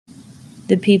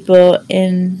the people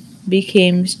and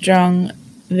became strong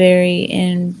very,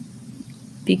 and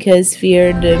because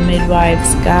feared the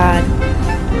midwives God,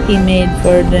 he made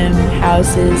for them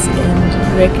houses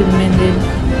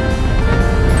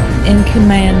and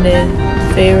commanded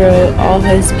Pharaoh all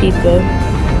his people,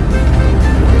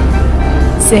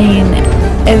 saying,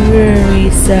 every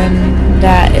son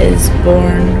that is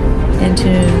born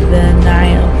into the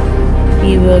Nile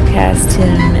you will cast him,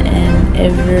 and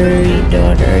every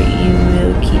daughter you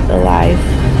will keep alive.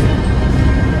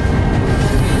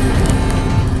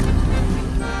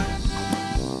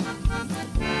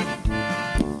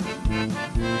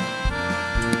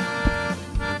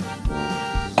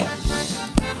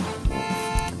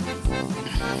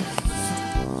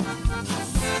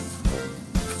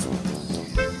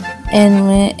 And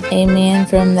went a man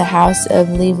from the house of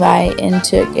Levi, and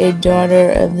took a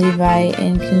daughter of Levi,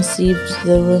 and conceived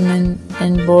the woman,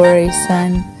 and bore a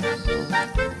son.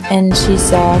 And she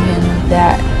saw him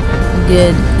that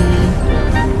good he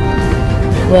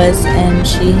was, and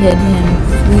she hid him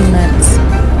 3 months,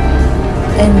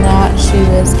 and thought she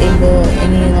was able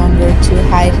any longer to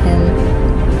hide him.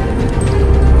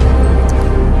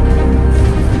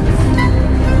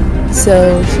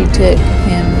 So she took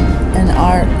him an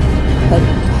ark of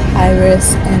papyrus,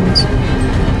 and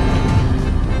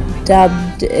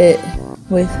daubed it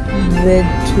with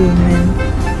bitumen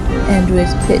and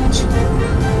with pitch,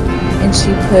 and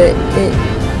she put in it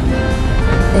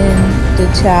the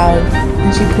child,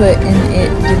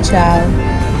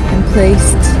 and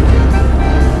placed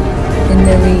in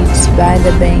the reeds by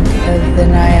the bank of the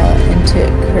Nile, and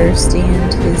took her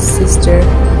stand his sister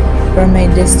from a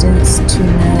distance to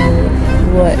know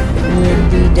what would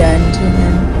be done to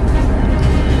him.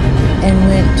 And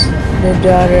went the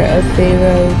daughter of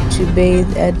Pharaoh to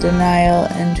bathe at the Nile,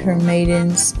 and her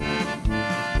maidens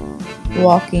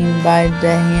walking by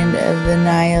the hand of the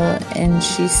Nile, and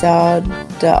she saw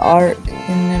the ark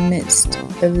in the midst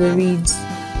of the reeds,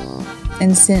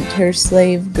 and sent her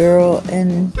slave girl,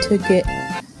 and took it,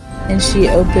 and she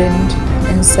opened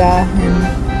and saw him,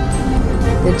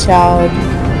 the child,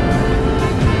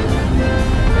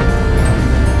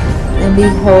 and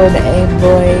behold, a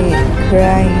boy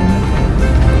crying.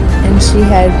 And she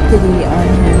had pity on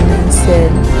him, and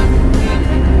said,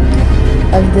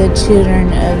 of the children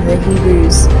of the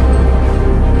Hebrews,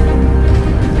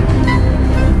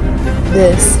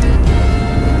 this,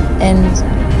 and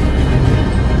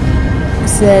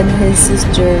said his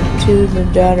sister to the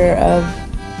daughter of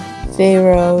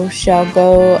Pharaoh, shall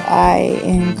go I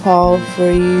and call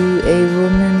for you a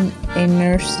woman, a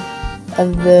nurse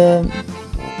of the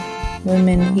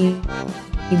women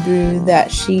Hebrew,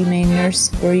 that she may nurse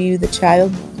for you the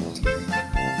child?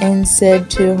 And said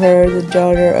to her the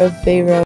daughter of Pharaoh,